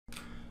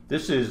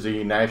This is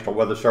the National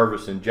Weather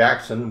Service in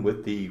Jackson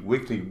with the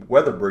weekly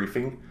weather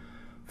briefing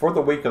for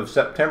the week of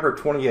September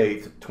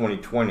 28th,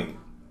 2020.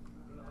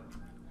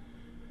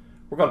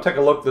 We're going to take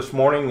a look this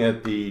morning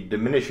at the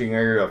diminishing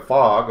area of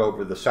fog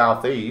over the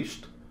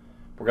southeast.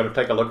 We're going to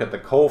take a look at the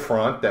cold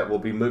front that will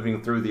be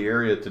moving through the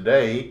area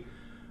today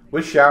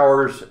with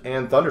showers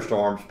and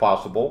thunderstorms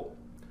possible.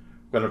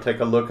 We're going to take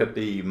a look at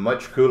the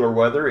much cooler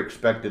weather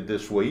expected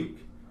this week.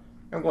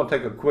 And we're going to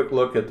take a quick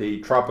look at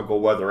the tropical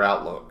weather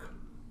outlook.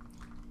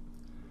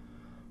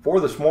 For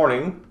this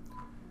morning,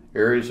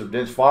 areas of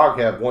dense fog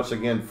have once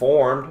again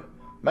formed,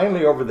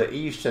 mainly over the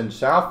east and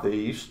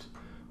southeast,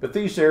 but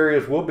these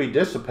areas will be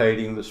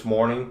dissipating this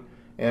morning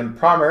and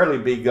primarily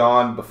be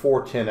gone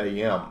before 10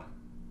 a.m.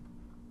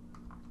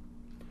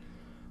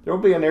 There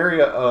will be an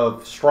area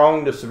of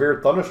strong to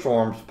severe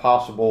thunderstorms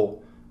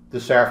possible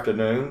this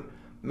afternoon,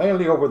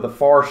 mainly over the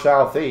far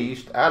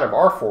southeast out of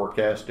our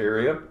forecast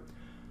area.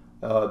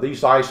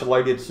 These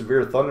isolated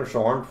severe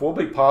thunderstorms will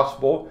be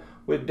possible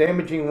with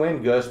damaging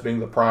wind gusts being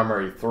the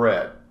primary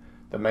threat.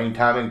 The main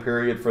timing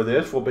period for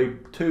this will be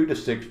 2 to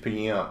 6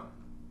 p.m.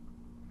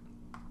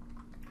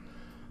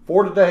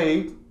 For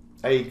today,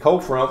 a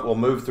cold front will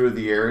move through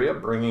the area,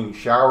 bringing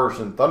showers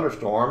and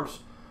thunderstorms,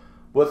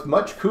 with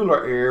much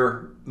cooler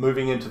air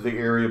moving into the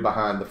area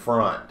behind the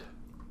front.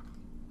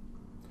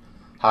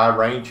 High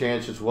rain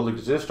chances will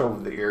exist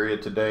over the area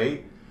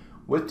today,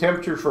 with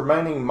temperatures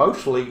remaining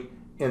mostly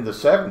in the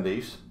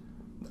 70s.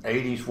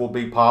 80s will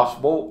be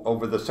possible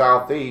over the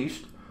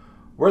southeast,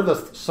 where the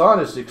sun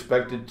is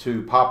expected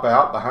to pop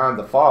out behind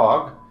the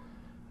fog,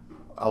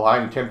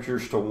 allowing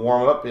temperatures to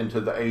warm up into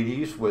the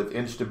 80s with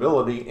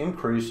instability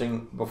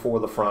increasing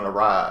before the front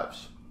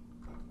arrives.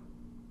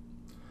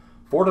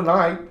 For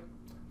tonight,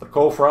 the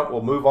cold front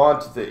will move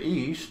on to the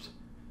east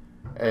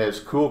as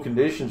cool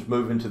conditions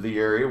move into the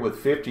area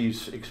with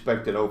 50s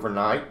expected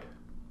overnight.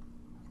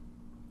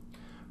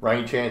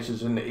 Rain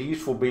chances in the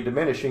east will be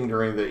diminishing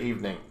during the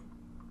evening.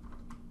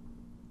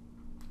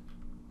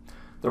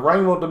 The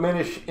rain will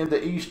diminish in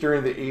the east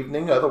during the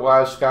evening,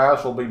 otherwise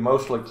skies will be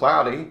mostly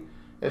cloudy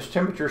as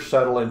temperatures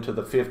settle into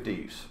the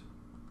 50s.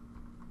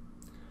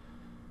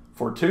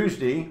 For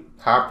Tuesday,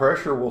 high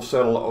pressure will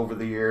settle over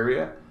the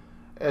area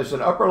as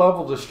an upper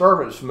level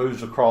disturbance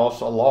moves across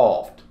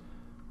aloft.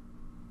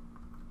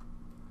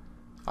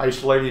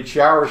 Isolated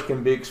showers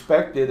can be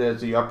expected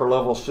as the upper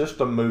level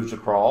system moves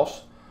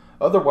across.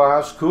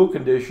 Otherwise, cool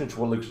conditions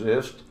will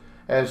exist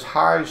as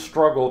highs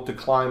struggle to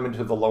climb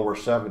into the lower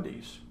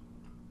 70s.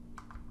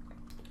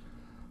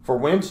 For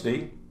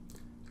Wednesday,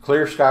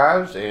 clear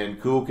skies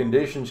and cool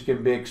conditions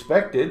can be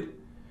expected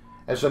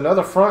as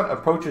another front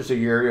approaches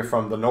the area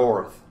from the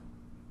north.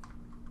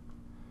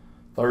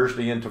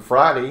 Thursday into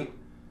Friday,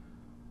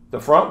 the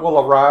front will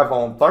arrive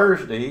on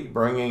Thursday,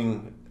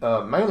 bringing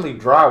mainly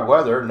dry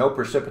weather, no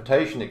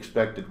precipitation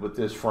expected with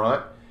this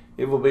front.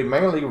 It will be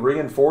mainly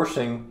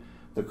reinforcing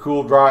the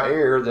cool, dry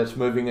air that's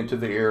moving into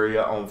the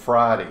area on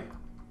Friday.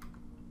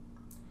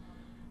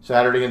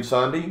 Saturday and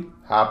Sunday,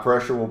 high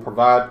pressure will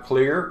provide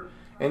clear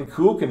and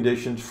cool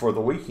conditions for the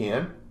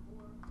weekend.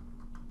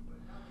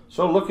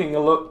 So taking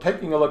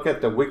a look at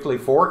the weekly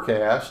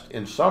forecast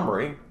in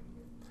summary,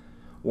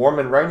 warm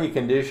and rainy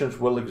conditions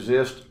will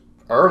exist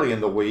early in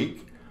the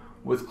week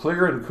with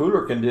clear and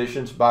cooler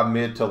conditions by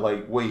mid to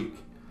late week.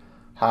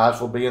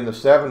 Highs will be in the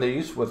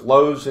 70s with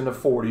lows in the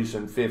 40s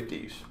and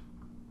 50s.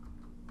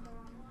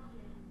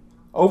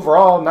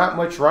 Overall, not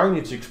much rain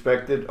is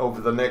expected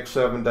over the next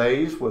 7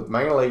 days, with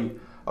mainly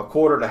a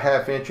quarter to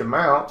half inch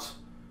amounts.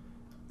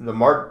 The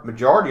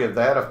majority of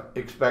that are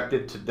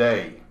expected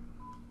today.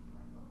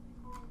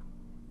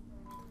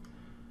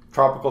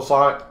 Tropical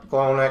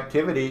cyclone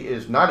activity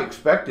is not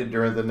expected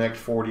during the next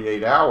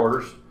 48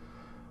 hours,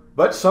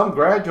 but some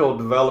gradual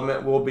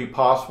development will be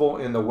possible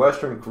in the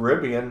Western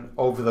Caribbean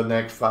over the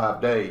next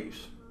 5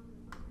 days.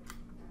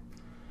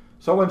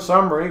 So in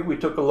summary, we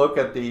took a look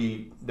at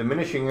the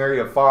diminishing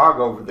area of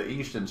fog over the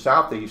east and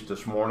southeast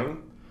this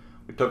morning.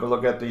 We took a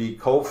look at the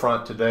cold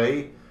front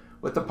today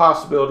with the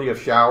possibility of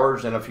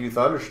showers and a few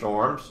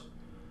thunderstorms.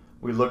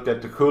 We looked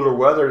at the cooler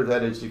weather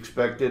that is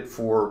expected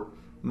for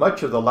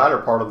much of the latter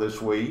part of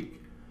this week,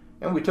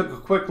 and we took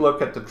a quick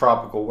look at the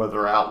tropical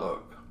weather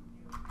outlook.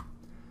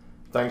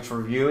 Thanks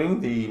for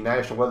viewing the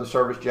National Weather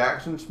Service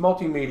Jackson's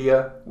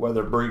Multimedia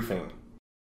Weather Briefing.